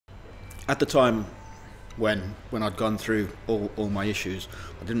At the time when I'd gone through all my issues,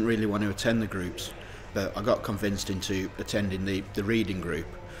 I didn't really want to attend the groups, but I got convinced into attending the reading group,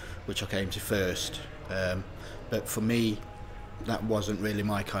 which I came to first. But for me, that wasn't really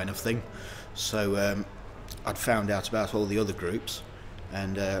my kind of thing. So I'd found out about all the other groups,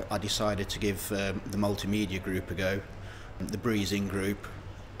 and I decided to give the multimedia group a go, the breezing group,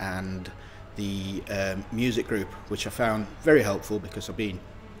 and the music group, which I found very helpful because I've been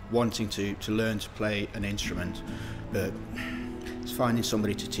wanting to learn to play an instrument, but it's finding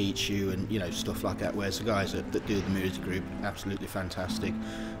somebody to teach you and stuff like that. Whereas the guys that do the music group, absolutely fantastic,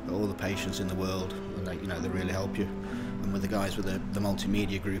 all the patience in the world, and they really help you. And with the guys with the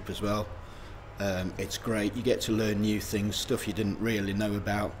multimedia group as well, it's great. You get to learn new things, stuff you didn't really know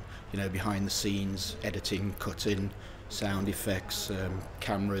about, behind the scenes, editing, cutting, sound effects,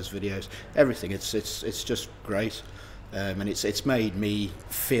 cameras, videos, everything. It's just great. And it's made me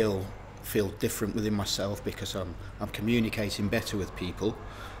feel different within myself, because I'm communicating better with people,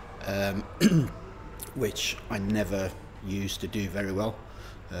 which I never used to do very well.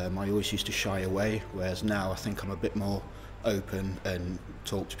 I always used to shy away, whereas now I think I'm a bit more open and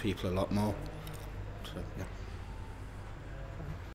talk to people a lot more. So, yeah.